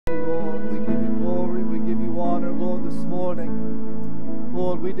morning.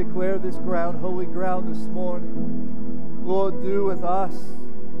 Lord, we declare this ground holy ground this morning. Lord, do with us,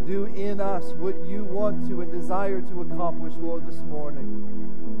 do in us what you want to and desire to accomplish, Lord, this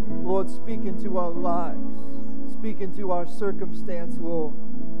morning. Lord, speak into our lives. Speak into our circumstance, Lord.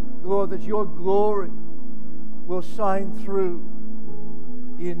 Lord, that your glory will shine through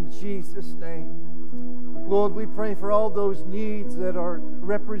in Jesus' name. Lord, we pray for all those needs that are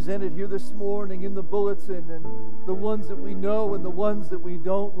represented here this morning in the bulletin, and the ones that we know and the ones that we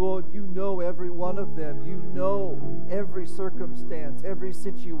don't. Lord, you know every one of them. You know every circumstance, every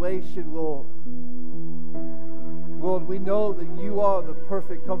situation, Lord. Lord, we know that you are the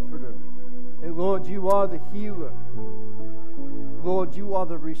perfect comforter. And Lord, you are the healer. Lord, you are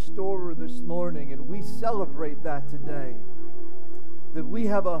the restorer this morning, and we celebrate that today. That we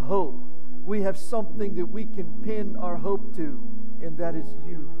have a hope. We have something that we can pin our hope to, and that is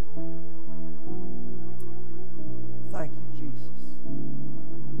you. Thank you, Jesus.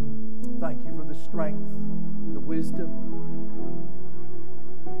 Thank you for the strength and the wisdom.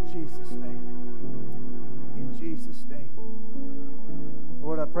 In Jesus' name. In Jesus' name.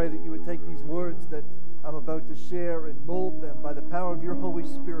 Lord, I pray that you would take these words that I'm about to share and mold them by the power of your Holy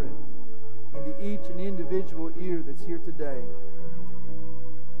Spirit into each and individual ear that's here today.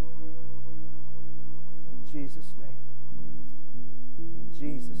 In Jesus' name. In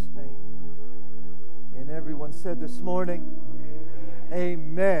Jesus' name. And everyone said this morning,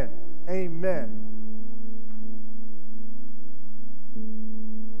 Amen. Amen.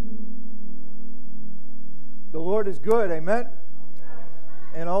 The Lord is good. Amen.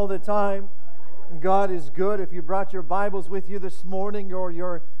 And all the time, God is good. If you brought your Bibles with you this morning or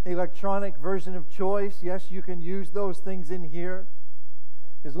your electronic version of choice, yes, you can use those things in here,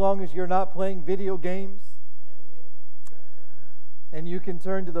 as long as you're not playing video games. And you can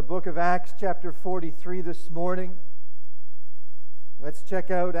turn to the book of Acts chapter 43 this morning. Let's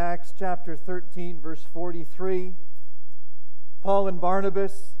check out Acts chapter 13, verse 43. Paul and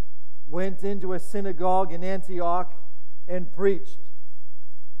Barnabas went into a synagogue in Antioch and preached.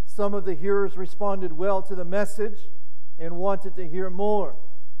 Some of the hearers responded well to the message and wanted to hear more.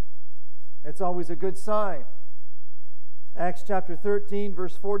 It's always a good sign. Acts chapter 13,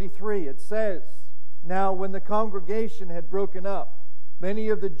 verse 43, it says, "Now when the congregation had broken up, many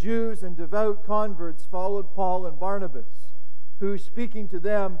of the Jews and devout converts followed Paul and Barnabas, who, speaking to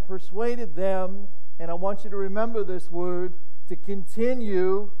them, persuaded them," and I want you to remember this word, "to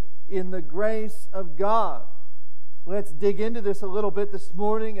continue in the grace of God." Let's dig into this a little bit this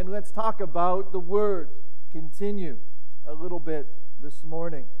morning, and let's talk about the word continue a little bit this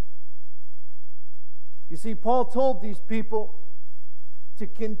morning. You see, Paul told these people to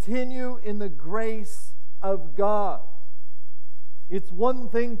continue in the grace of God. It's one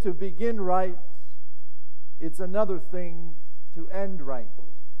thing to begin right. It's another thing to end right.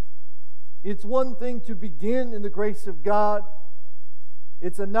 It's one thing to begin in the grace of God.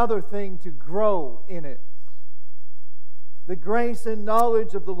 It's another thing to grow in it. The grace and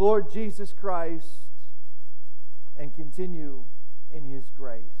knowledge of the Lord Jesus Christ, and continue in His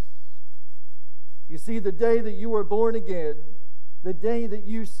grace. You see, the day that you were born again, the day that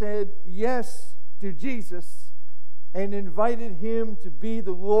you said yes to Jesus and invited Him to be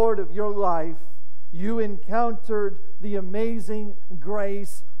the Lord of your life, you encountered the amazing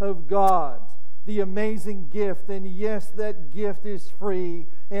grace of God, the amazing gift. And yes, that gift is free.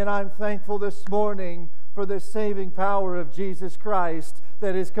 And I'm thankful this morning for the saving power of Jesus Christ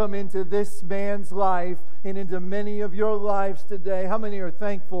that has come into this man's life and into many of your lives today. How many are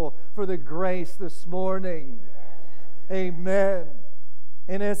thankful for the grace this morning? Amen.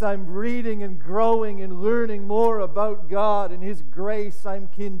 And as I'm reading and growing and learning more about God and His grace, I'm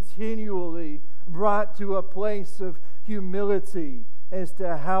continually brought to a place of humility as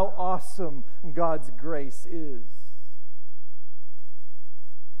to how awesome God's grace is.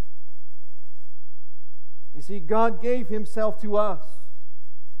 You see, God gave Himself to us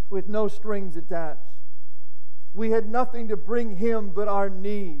with no strings attached. We had nothing to bring Him but our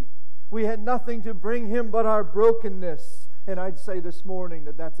need. We had nothing to bring Him but our brokenness. And I'd say this morning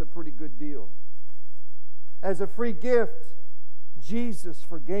that that's a pretty good deal. As a free gift, Jesus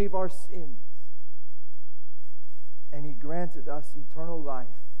forgave our sins, and He granted us eternal life.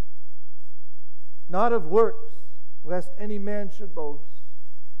 Not of works, lest any man should boast,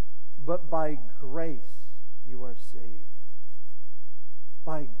 but by grace you are saved.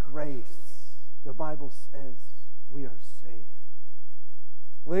 By grace, the Bible says, we are saved.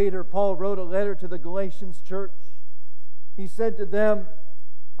 Later, Paul wrote a letter to the Galatians church. He said to them,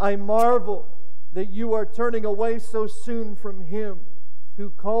 "I marvel that you are turning away so soon from Him who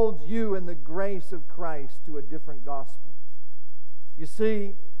called you in the grace of Christ to a different gospel. You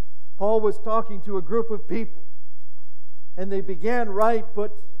see, Paul was talking to a group of people, and they began right,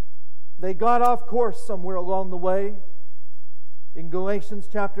 but they got off course somewhere along the way. In Galatians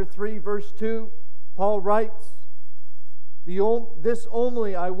chapter 3, verse 2, Paul writes, "This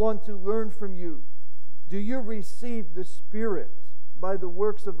only I want to learn from you. Do you receive the Spirit by the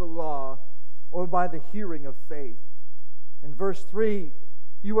works of the law or by the hearing of faith?" In verse 3,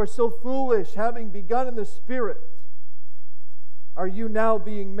 "You are so foolish, having begun in the Spirit, are you now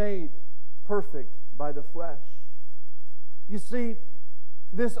being made perfect by the flesh?" You see,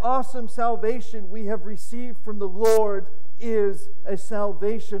 this awesome salvation we have received from the Lord is a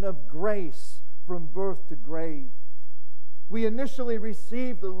salvation of grace from birth to grave. We initially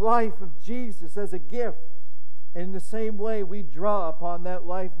received the life of Jesus as a gift, and in the same way we draw upon that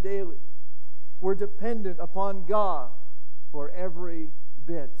life daily. We're dependent upon God for every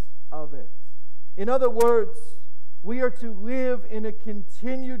bit of it. In other words, we are to live in a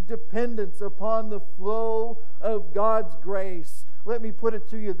continued dependence upon the flow of God's grace. Let me put it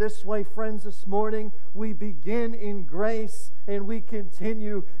to you this way, friends, this morning. We begin in grace and we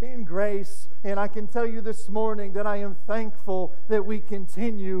continue in grace. And I can tell you this morning that I am thankful that we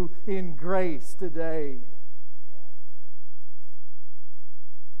continue in grace today.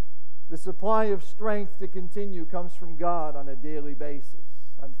 The supply of strength to continue comes from God on a daily basis.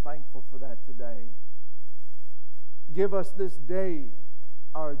 I'm thankful for that today. Give us this day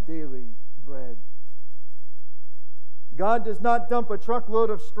our daily bread. God does not dump a truckload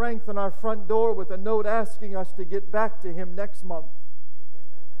of strength on our front door with a note asking us to get back to Him next month.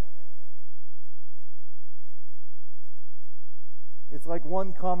 It's like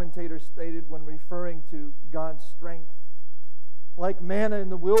one commentator stated when referring to God's strength. Like manna in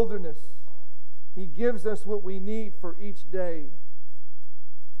the wilderness, He gives us what we need for each day.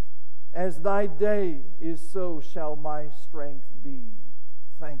 As thy day is, so shall my strength be.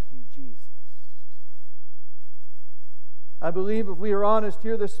 Thank you, Jesus. I believe if we are honest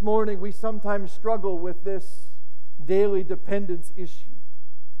here this morning, we sometimes struggle with this daily dependence issue.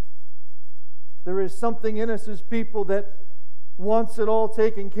 There is something in us as people that wants it all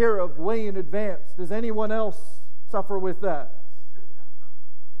taken care of way in advance. Does anyone else suffer with that?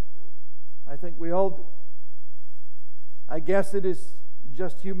 I think we all do. I guess it is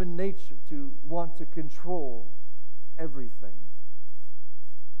just human nature to want to control everything.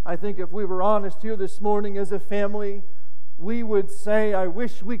 I think if we were honest here this morning as a family, we would say, I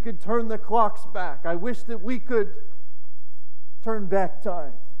wish we could turn the clocks back. I wish that we could turn back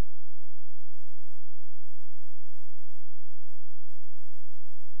time.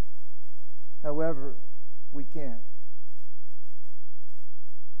 However, we can't.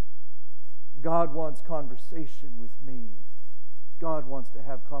 God wants conversation with me. God wants to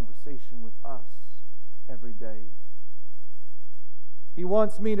have conversation with us every day. He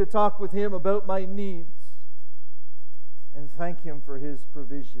wants me to talk with Him about my needs and thank Him for His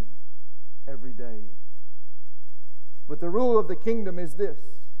provision every day. But the rule of the kingdom is this: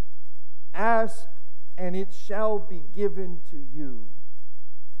 ask and it shall be given to you.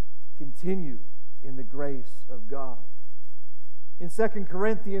 Continue in the grace of God. In 2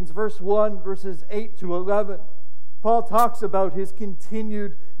 Corinthians verses 8 to 11, Paul talks about his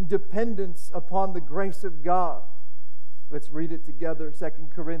continued dependence upon the grace of God. Let's read it together. 2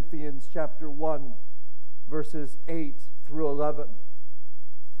 Corinthians chapter 1, verses 8 through 11.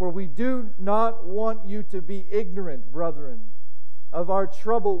 For we do not want you to be ignorant, brethren, of our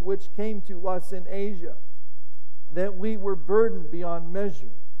trouble which came to us in Asia, that we were burdened beyond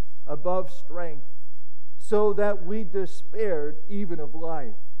measure, above strength, so that we despaired even of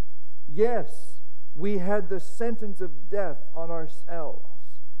life. Yes, we had the sentence of death on ourselves,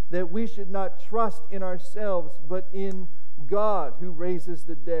 that we should not trust in ourselves, but in God who raises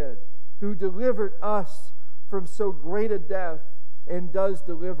the dead, who delivered us from so great a death, and does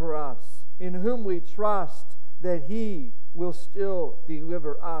deliver us, in whom we trust that He will still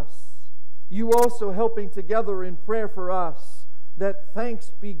deliver us. You also helping together in prayer for us, that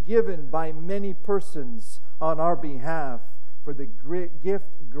thanks be given by many persons on our behalf for the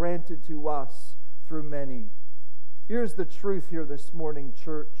gift granted to us through many. Here's the truth here this morning,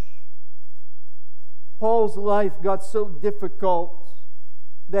 church. Paul's life got so difficult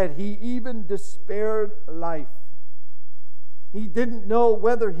that he even despaired life. He didn't know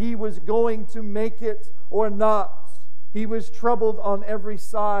whether he was going to make it or not. He was troubled on every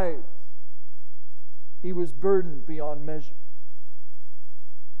side. He was burdened beyond measure.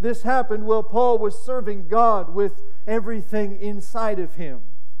 This happened while Paul was serving God with everything inside of him.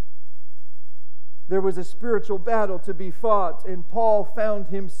 There was a spiritual battle to be fought, and Paul found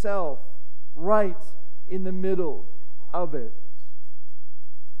himself right in the middle of it.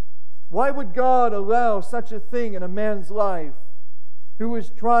 Why would God allow such a thing in a man's life who was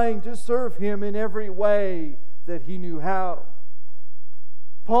trying to serve Him in every way that he knew how?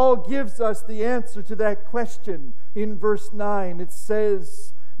 Paul gives us the answer to that question in verse 9. It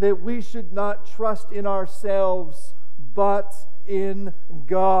says that we should not trust in ourselves, but in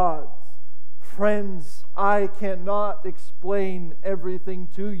God. Friends, I cannot explain everything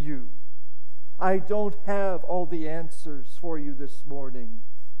to you. I don't have all the answers for you this morning.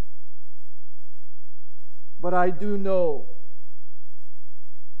 But I do know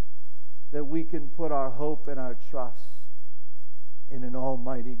that we can put our hope and our trust in an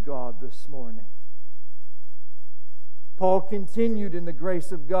almighty God this morning. Paul continued in the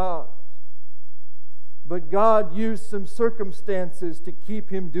grace of God, but God used some circumstances to keep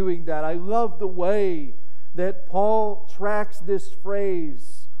him doing that. I love the way that Paul tracks this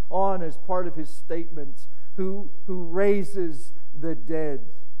phrase on as part of his statement, who raises the dead.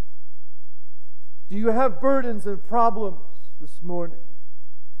 Do you have burdens and problems this morning?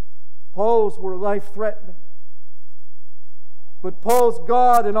 Paul's were life-threatening. But Paul's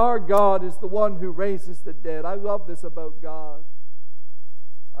God and our God is the one who raises the dead. I love this about God.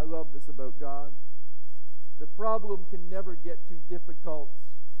 I love this about God. The problem can never get too difficult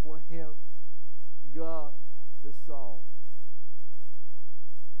for Him, God, to solve.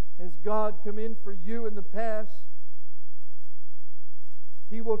 Has God come in for you in the past?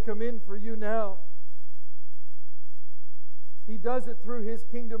 He will come in for you now. He does it through His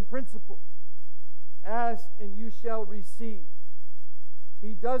kingdom principle. Ask and you shall receive.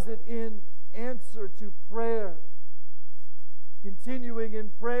 He does it in answer to prayer. Continuing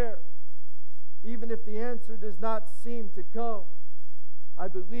in prayer. Even if the answer does not seem to come, I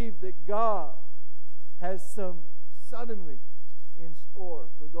believe that God has some suddenly in store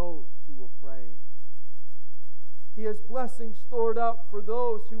for those who will pray. He has blessings stored up for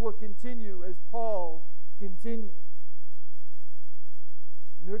those who will continue as Paul continued.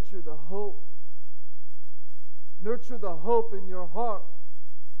 Nurture the hope. Nurture the hope in your heart.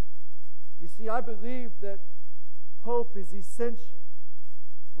 You see, I believe that hope is essential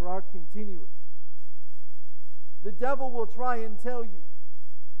for our continuance. The devil will try and tell you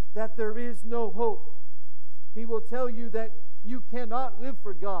that there is no hope. He will tell you that you cannot live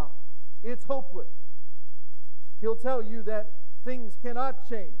for God. It's hopeless. He'll tell you that things cannot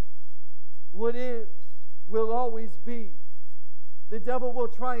change. What is will always be. The devil will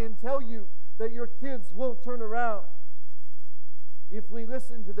try and tell you that your kids won't turn around. If we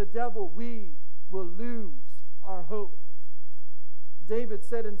listen to the devil, we will lose our hope. David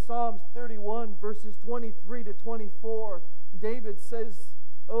said in Psalms 31, verses 23 to 24, David says,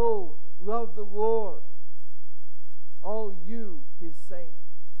 "Oh, love the Lord, all you, His saints,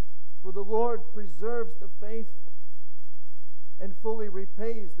 for the Lord preserves the faithful and fully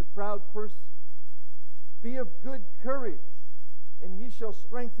repays the proud person. Be of good courage, and He shall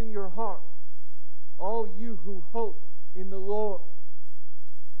strengthen your heart, all you who hope in the Lord."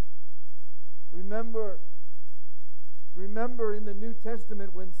 Remember in the New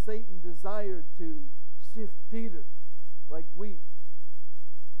Testament when Satan desired to sift Peter like wheat.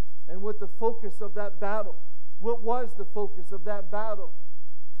 And what the focus of that battle? What was the focus of that battle?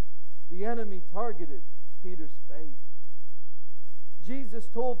 The enemy targeted Peter's faith. Jesus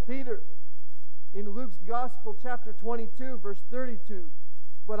told Peter in Luke's Gospel, chapter 22, verse 32,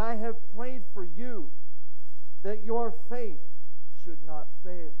 "But I have prayed for you that your faith should not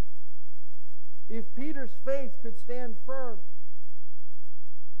fail." If Peter's faith could stand firm,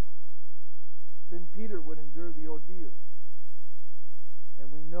 then Peter would endure the ordeal.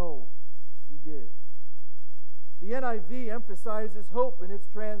 And we know he did. The NIV emphasizes hope in its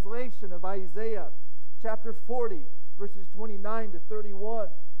translation of Isaiah chapter 40, verses 29 to 31.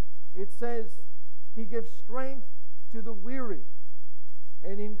 It says, "He gives strength to the weary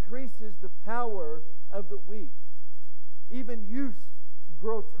and increases the power of the weak. Even youths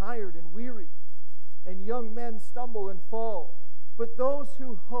grow tired and weary, and young men stumble and fall. But those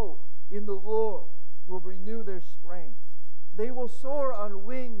who hope in the Lord will renew their strength. They will soar on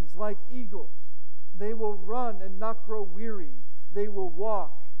wings like eagles. They will run and not grow weary. They will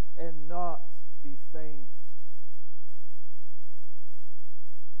walk and not be faint."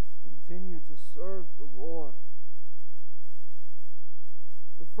 Continue to serve the Lord.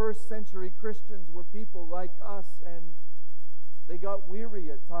 The first century Christians were people like us, and they got weary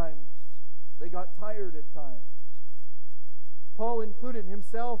at times. They got tired at times. Paul included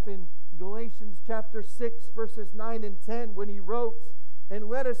himself in Galatians chapter 6, verses 9 and 10 when he wrote, And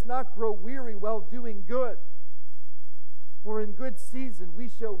let us not grow weary while doing good. For in good season we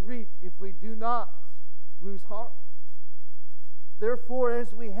shall reap if we do not lose heart. Therefore,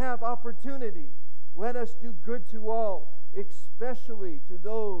 as we have opportunity, let us do good to all, especially to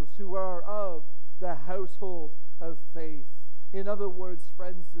those who are of the household of faith. In other words,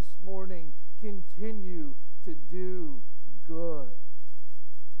 friends, this morning, continue to do good.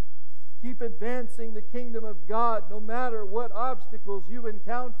 Keep advancing the kingdom of God no matter what obstacles you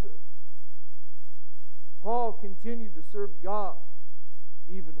encounter. Paul continued to serve God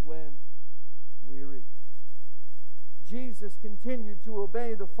even when weary. Jesus continued to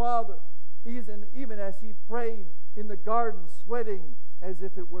obey the Father, even as he prayed in the garden, sweating as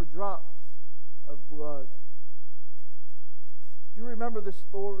if it were drops of blood. Do you remember the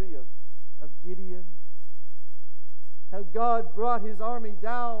story of Gideon? How God brought his army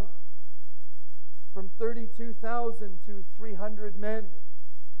down from 32,000 to 300 men.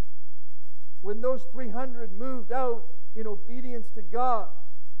 When those 300 moved out in obedience to God,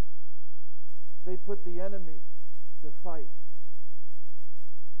 they put the enemy to fight.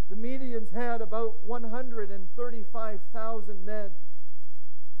 The Medians had about 135,000 men,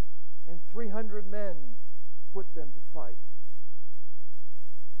 and 300 men put them to fight.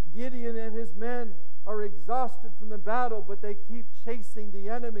 Gideon and his men are exhausted from the battle, but they keep chasing the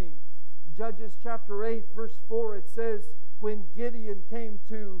enemy. Judges chapter 8, verse 4, it says, when Gideon came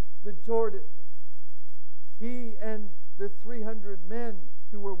to the Jordan, he and the 300 men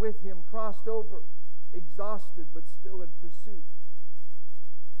who were with him crossed over, exhausted but still in pursuit.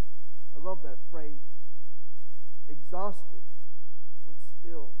 I love that phrase. Exhausted but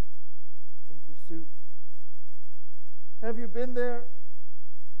still in pursuit. Have you been there?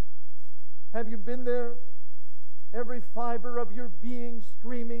 Have you been there? Every fiber of your being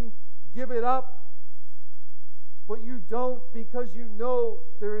screaming, give it up. But you don't, because you know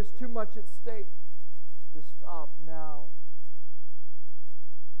there is too much at stake to stop now.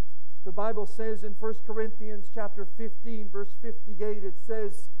 The Bible says in 1 Corinthians chapter 15, verse 58, it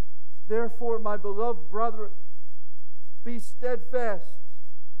says, therefore, my beloved brethren, be steadfast,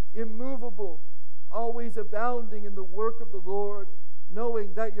 immovable, always abounding in the work of the Lord,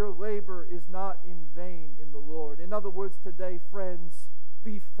 knowing that your labor is not in vain in the Lord. In other words, today, friends,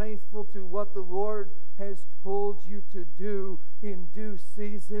 be faithful to what the Lord has told you to do. In due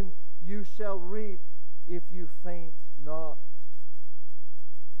season you shall reap if you faint not.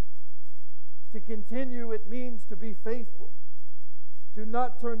 To continue, it means to be faithful, to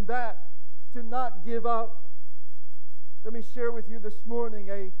not turn back, to not give up. Let me share with you this morning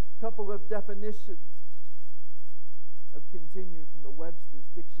a couple of definitions of continue from the Webster's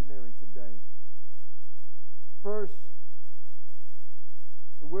Dictionary today. First,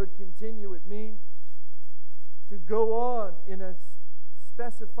 the word continue, it means to go on in a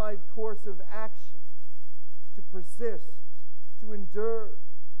specified course of action, to persist, to endure,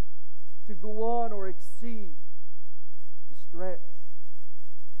 to go on or exceed, to stretch.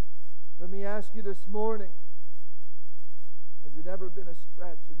 Let me ask you this morning, has it ever been a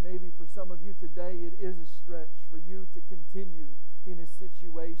stretch? And maybe for some of you today it is a stretch for you to continue in a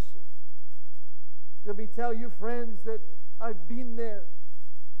situation. Let me tell you, friends, that I've been there.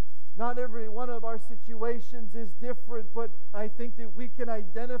 Not every one of our situations is different, but I think that we can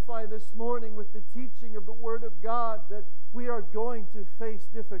identify this morning with the teaching of the Word of God that we are going to face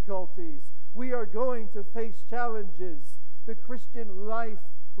difficulties. We are going to face challenges. The Christian life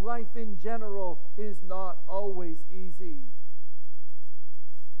in general, is not always easy.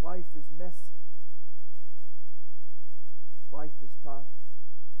 Life is messy. Life is tough.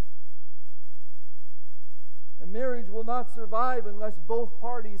 A marriage will not survive unless both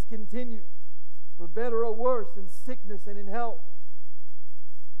parties continue, for better or worse, in sickness and in health,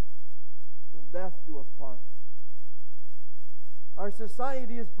 till death do us part. Our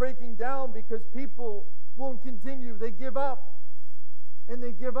society is breaking down because people won't continue. They give up. And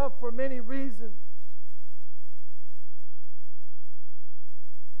they give up for many reasons.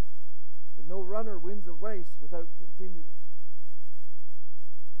 But no runner wins a race without continuing.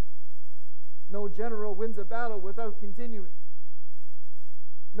 No general wins a battle without continuing.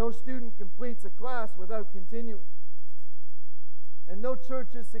 No student completes a class without continuing. And no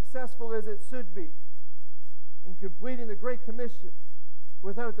church is successful as it should be in completing the Great Commission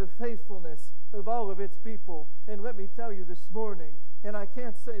without the faithfulness of all of its people. And let me tell you this morning, and I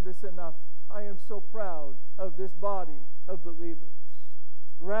can't say this enough, I am so proud of this body of believers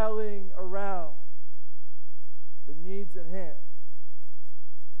rallying around the needs at hand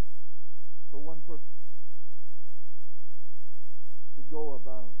for one purpose: to go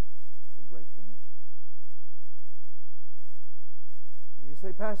about the Great Commission.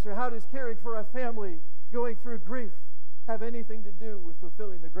 say, Pastor, how does caring for a family going through grief have anything to do with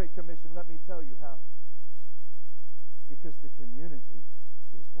fulfilling the Great Commission? Let me tell you how. Because the community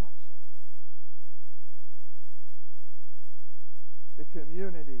is watching. The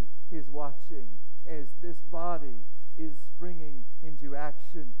community is watching as this body is springing into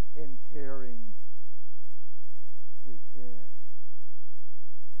action and caring. We care.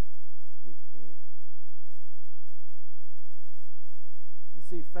 We care. You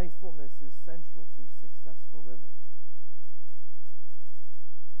see, faithfulness is central to successful living.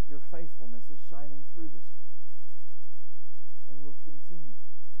 Your faithfulness is shining through this week and will continue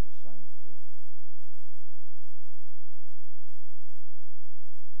to shine through.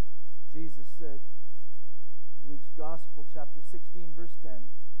 Jesus said, Luke's Gospel, chapter 16, verse 10,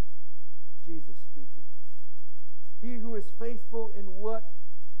 Jesus speaking, he who is faithful in what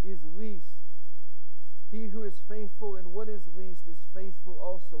is least, he who is faithful in what is least is faithful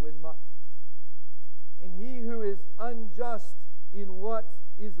also in much. And he who is unjust in what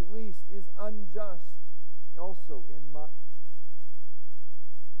is least is unjust also in much.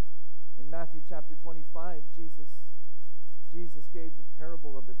 In Matthew chapter 25, Jesus gave the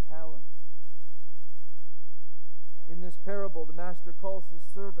parable of the talents. In this parable, the master calls his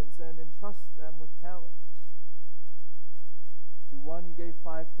servants and entrusts them with talents. To one he gave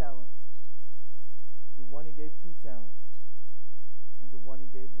 5 talents. To one he gave 2 talents. And to one he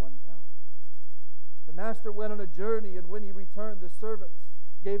gave 1 talent. The master went on a journey, and when he returned, the servants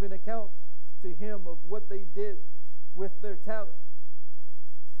gave an account to him of what they did with their talents.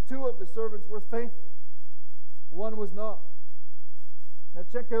 2 of the servants were faithful. 1 was not. Now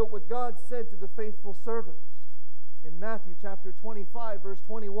check out what God said to the faithful servants in Matthew chapter 25, verse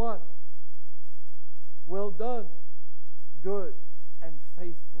 21. Well done, good and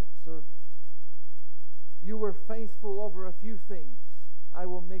faithful servant. You were faithful over a few things. I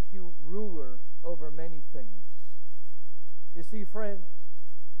will make you ruler over many things. You see, friends,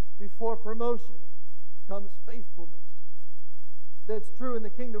 before promotion comes faithfulness. That's true in the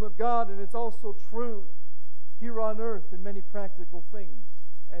kingdom of God, and it's also true here on earth in many practical things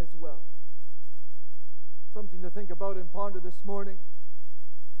as well. Something to think about and ponder this morning.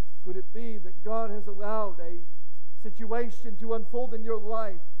 Could it be that God has allowed a situation to unfold in your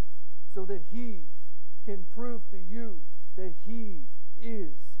life so that He can prove to you that He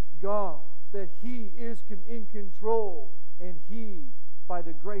is God, that He is in control, and He, by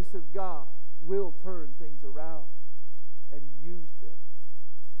the grace of God, will turn things around and use them?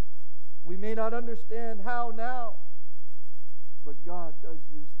 We may not understand how now, but God does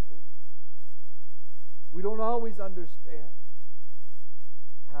use things. We don't always understand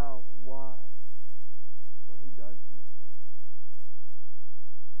how, why, but He does use things.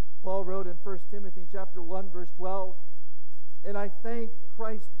 Paul wrote in 1 Timothy chapter 1, verse 12, and I thank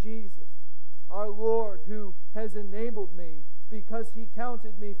Christ Jesus, our Lord, who has enabled me because He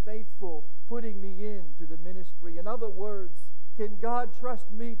counted me faithful, putting me into the ministry. In other words, can God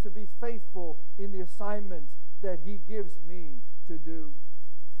trust me to be faithful in the assignment that He gives me to do?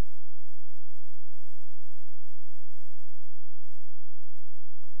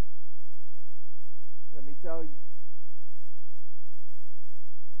 Let me tell you,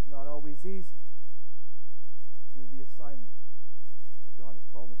 it's not always easy to do the assignment that God has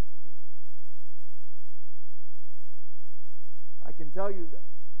called us to do. I can tell you that.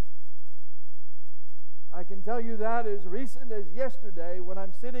 I can tell you that as recent as yesterday, when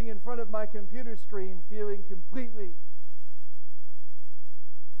I'm sitting in front of my computer screen feeling completely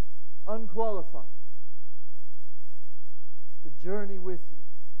unqualified to journey with you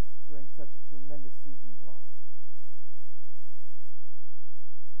during such a tremendous season of loss.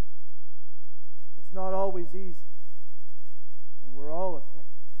 It's not always easy, and we're all affected.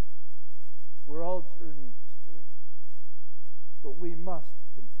 We're all journeying this journey. But we must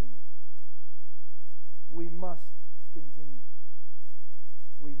continue. We must continue.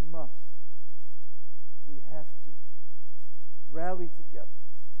 We must. We have to rally together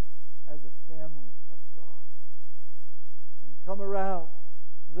as a family of God and come around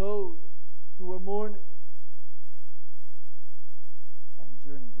those who are mourning and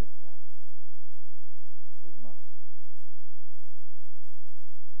journey with them. We must.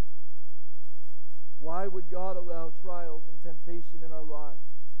 Why would God allow trials and temptation in our lives?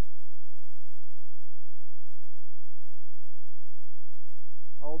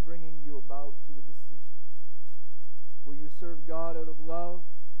 All bringing you about to a decision. Will you serve God out of love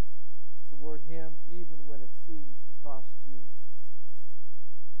toward Him even when it seems to cost you?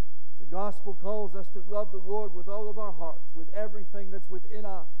 The gospel calls us to love the Lord with all of our hearts, with everything that's within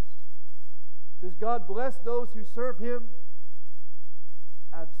us. Does God bless those who serve Him?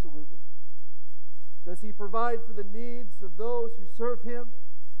 Absolutely. Does He provide for the needs of those who serve Him?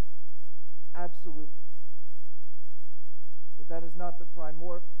 Absolutely. But that is not the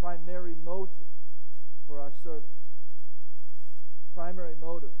primary motive for our service. Primary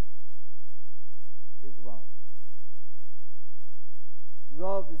motive is love.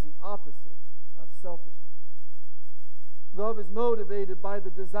 Love is the opposite of selfishness. Love is motivated by the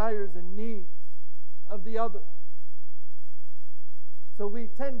desires and needs of the other. So we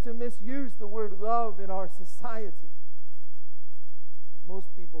tend to misuse the word love in our society.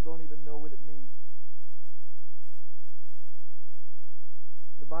 Most people don't even know what it means.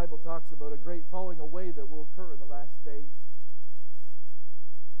 The Bible talks about a great falling away that will occur in the last days.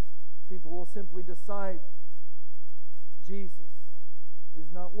 People will simply decide Jesus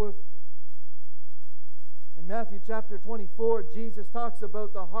is not worth it. In Matthew chapter 24, Jesus talks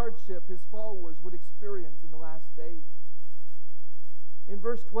about the hardship His followers would experience in the last days. In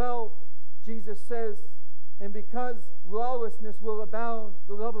verse 12, Jesus says, "And because lawlessness will abound,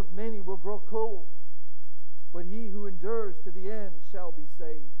 the love of many will grow cold. But he who endures to the end shall be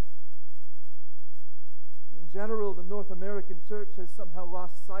saved." In general, the North American church has somehow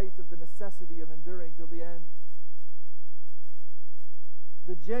lost sight of the necessity of enduring till the end.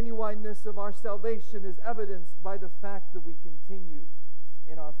 The genuineness of our salvation is evidenced by the fact that we continue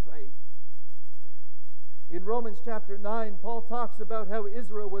in our faith. In Romans chapter 9, Paul talks about how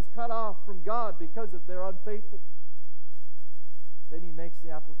Israel was cut off from God because of their unfaithfulness. Then he makes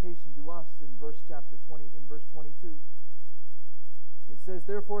the application to us in verse 22. It says,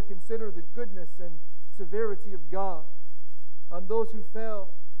 "Therefore consider the goodness and severity of God. On those who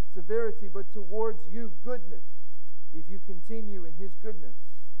fell, severity, but towards you goodness, if you continue in His goodness.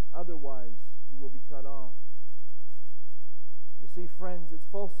 Otherwise, you will be cut off." You see, friends, it's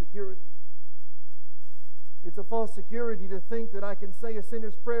false security. It's a false security to think that I can say a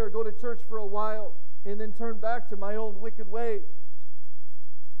sinner's prayer, go to church for a while, and then turn back to my own wicked ways.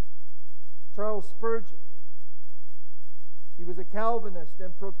 Charles Spurgeon, he was a Calvinist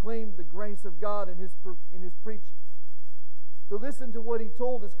and proclaimed the grace of God in his preaching. But listen to what he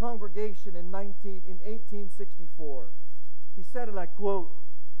told his congregation in 1864. He said, and I quote,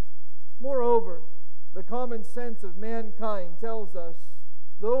 "Moreover, the common sense of mankind tells us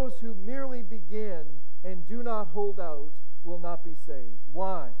those who merely begin and do not hold out will not be saved.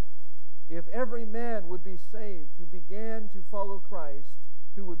 Why? If every man would be saved who began to follow Christ,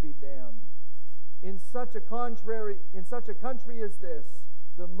 who would be damned? In such a country as this,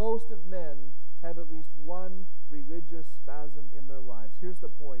 the most of men have at least one religious spasm in their lives." Here's the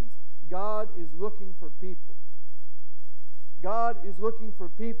point. God is looking for people. God is looking for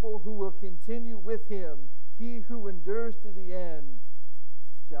people who will continue with Him. He who endures to the end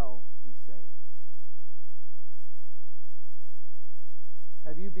shall be saved.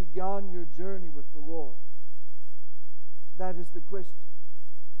 Have you begun your journey with the Lord? That is the question.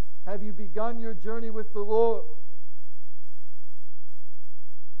 Have you begun your journey with the Lord?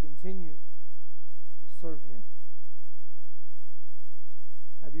 Continue to serve Him.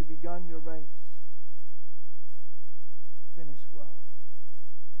 Have you begun your race? Finish well.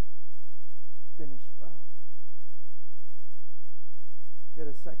 Finish well. Get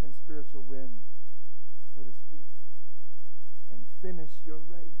a second spiritual wind, so to speak, and finish your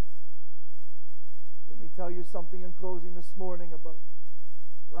race. Let me tell you something in closing this morning about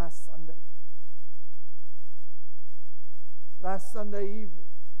last Sunday. Last Sunday evening,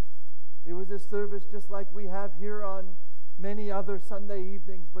 it was a service just like we have here on many other Sunday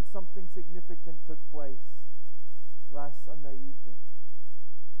evenings, but something significant took place last Sunday evening.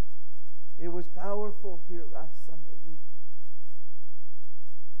 It was powerful here last Sunday evening.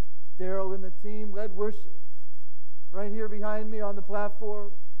 Daryl and the team led worship right here behind me on the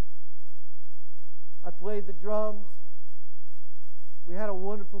platform. I played the drums. We had a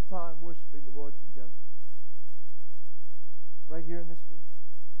wonderful time worshiping the Lord together right here in this room.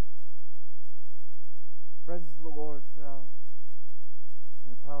 The presence of the Lord fell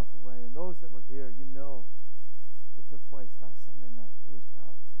in a powerful way. And those that were here, you know what took place last Sunday night. It was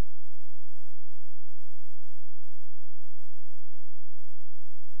powerful.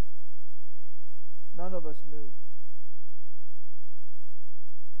 None of us knew.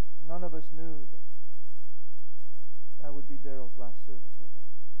 None of us knew that would be Daryl's last service with us.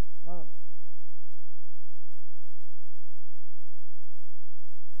 None of us did that.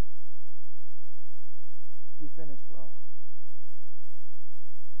 He finished well.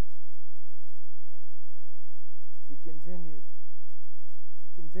 He continued.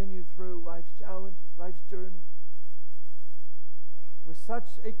 He continued through life's challenges, life's journey, with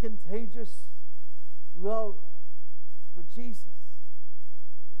such a contagious love for Jesus.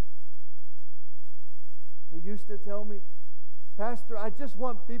 He used to tell me, Pastor, I just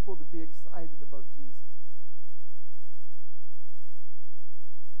want people to be excited about Jesus.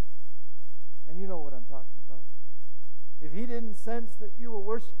 And you know what I'm talking about. If he didn't sense that you were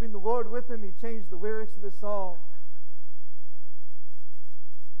worshiping the Lord with him, he changed the lyrics of the song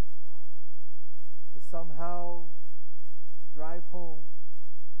to somehow drive home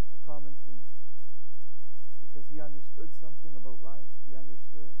a common theme. Because he understood something about life. He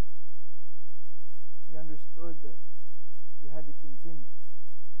understood. He understood that you had to continue.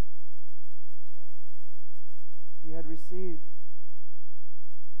 He had received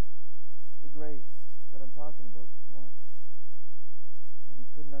the grace that I'm talking about this morning. And he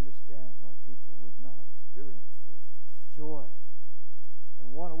couldn't understand why people would not experience the joy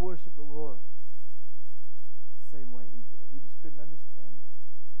and want to worship the Lord the same way he did. He just couldn't understand that.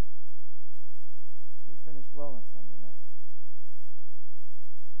 He finished well on Sunday night.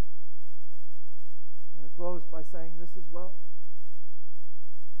 I'm going to close by saying this as well.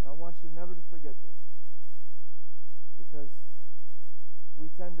 And I want you never to forget this. Because we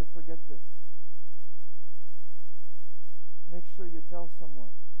tend to forget this. Make sure you tell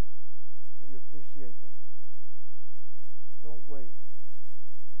someone that you appreciate them. Don't wait.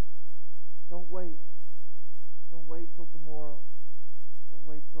 Don't wait. Don't wait till tomorrow. Don't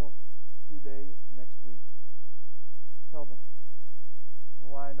wait till 2 days or next week. Tell them. You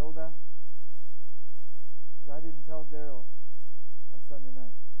know why I know that? Because I didn't tell Daryl on Sunday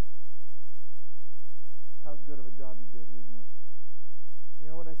night how good of a job he did leading worship. You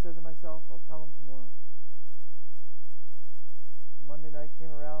know what I said to myself? I'll tell him tomorrow. Monday night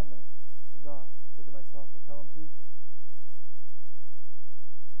came around, I forgot. I said to myself, I'll tell him Tuesday.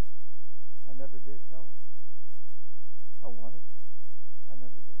 I never did tell him. I wanted to. I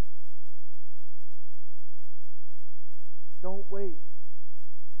never did. Don't wait.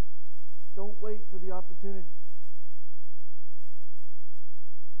 Don't wait for the opportunity.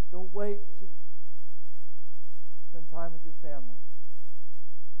 Don't wait to spend time with your family.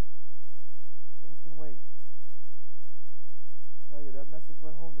 Things can wait. I tell you, that message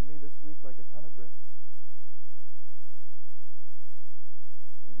went home to me this week like a ton of bricks.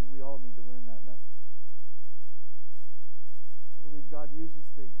 Maybe we all need to learn that message. I believe God uses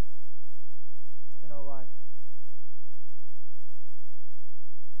things in our life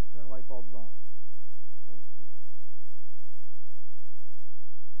to turn light bulbs on, so to speak.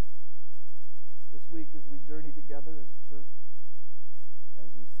 This week, as we journey together as a church, as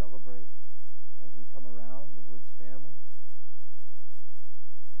we celebrate, as we come around the Woods family,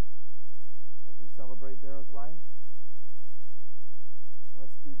 as we celebrate Daryl's life,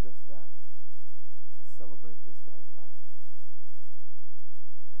 let's do just that. Let's celebrate this guy's life.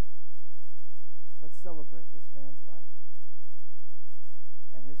 Let's celebrate this man's life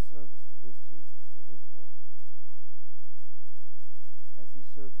and his service to his Jesus, to his Lord, as he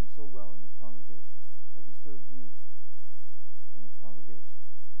served him so well in this congregation, as he served you in this congregation.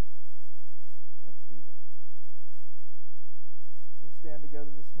 Let's do that. We stand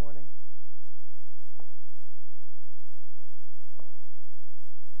together this morning.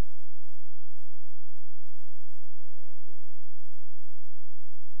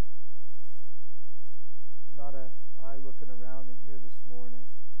 Not an eye looking around in here this morning.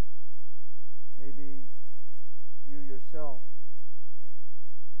 Maybe you yourself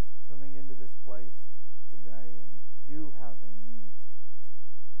coming into this place today and you have a need.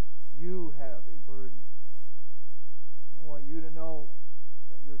 You have a burden. I want you to know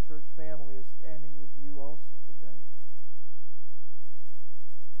that your church family is standing with you also today.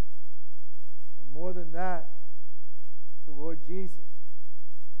 But more than that, the Lord Jesus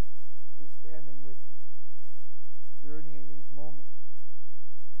is standing with you, journeying these moments.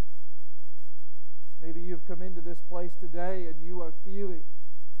 Maybe you've come into this place today and you are feeling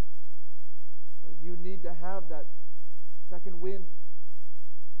that you need to have that second wind.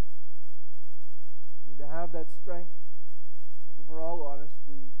 You need to have that strength. I think if we're all honest,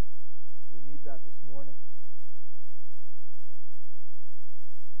 we need that this morning.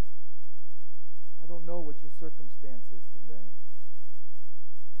 I don't know what your circumstance is today,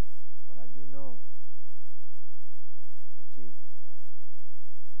 but I do know that Jesus does.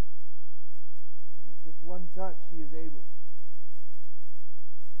 And with just one touch, he is able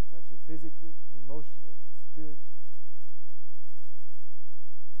to touch you physically, emotionally, and spiritually.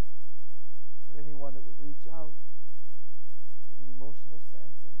 For anyone that would reach out in an emotional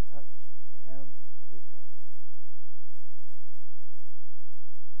sense and touch the hem of his garment.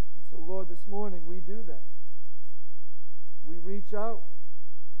 And so, Lord, this morning we do that. We reach out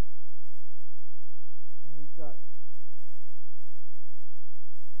and we touch.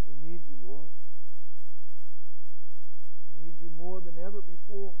 We need you, Lord. you more than ever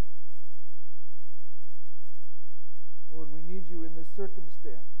before. Lord, we need you in this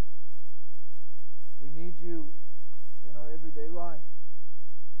circumstance. We need you in our everyday life.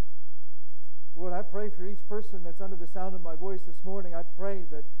 Lord, I pray for each person that's under the sound of my voice this morning. I pray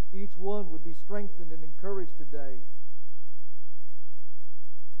that each one would be strengthened and encouraged today.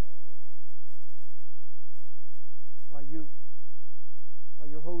 By you, by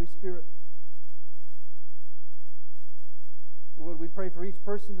your Holy Spirit. Lord, we pray for each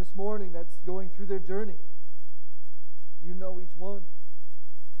person this morning that's going through their journey. You know each one.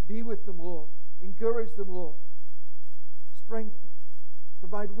 Be with them, Lord. Encourage them, Lord. Strengthen.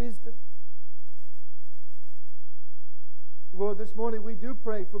 Provide wisdom. Lord, this morning we do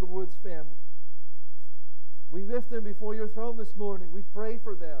pray for the Woods family. We lift them before your throne this morning. We pray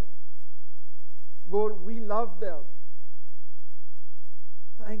for them. Lord, we love them.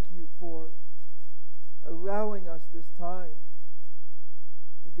 Thank you for allowing us this time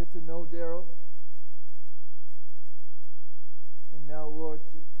to get to know Daryl. And now, Lord,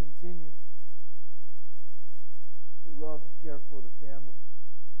 to continue to love and care for the family.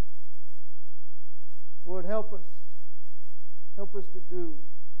 Lord, help us. Help us to do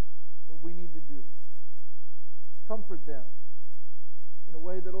what we need to do. Comfort them in a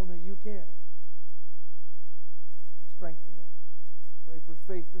way that only you can. Strengthen them. Pray for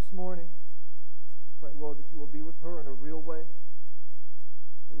Faith this morning. Pray, Lord, that you will be with her in a real way.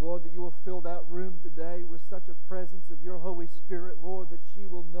 Lord, that you will fill that room today with such a presence of your Holy Spirit, Lord, that she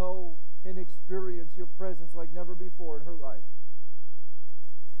will know and experience your presence like never before in her life.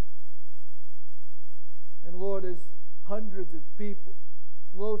 And Lord, as hundreds of people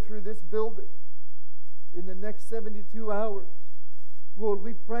flow through this building in the next 72 hours, Lord,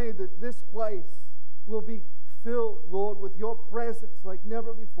 we pray that this place will be filled, Lord, with your presence like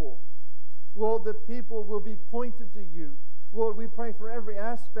never before. Lord, that people will be pointed to you. Lord, we pray for every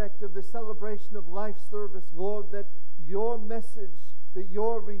aspect of the celebration of life service, Lord, that your message, that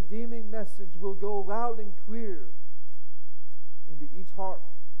your redeeming message will go loud and clear into each heart.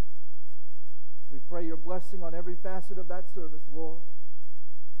 We pray your blessing on every facet of that service, Lord.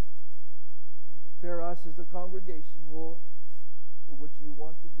 And prepare us as a congregation, Lord, for what you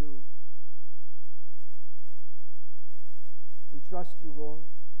want to do. We trust you, Lord.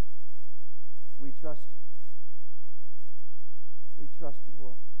 We trust you. We trust you,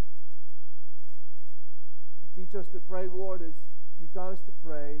 Lord. Teach us to pray, Lord, as you taught us to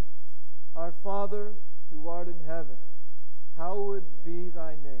pray. Our Father, who art in heaven, hallowed be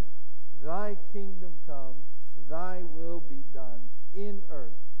thy name. Thy kingdom come, thy will be done in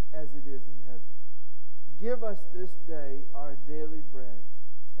earth as it is in heaven. Give us this day our daily bread,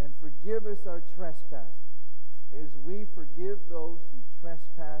 and forgive us our trespasses, as we forgive those who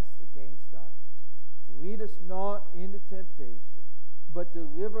trespass against us. Lead us not into temptation, but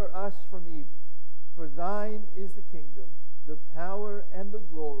deliver us from evil. For thine is the kingdom, the power, and the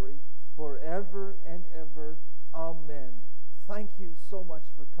glory, forever and ever. Amen. Thank you so much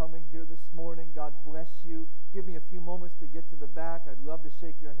for coming here this morning. God bless you. Give me a few moments to get to the back. I'd love to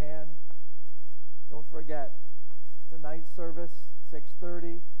shake your hand. Don't forget, tonight's service,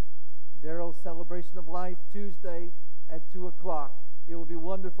 6:30. Daryl's Celebration of Life, Tuesday at 2 o'clock. It will be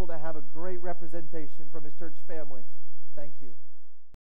wonderful to have a great representation from his church family. Thank you.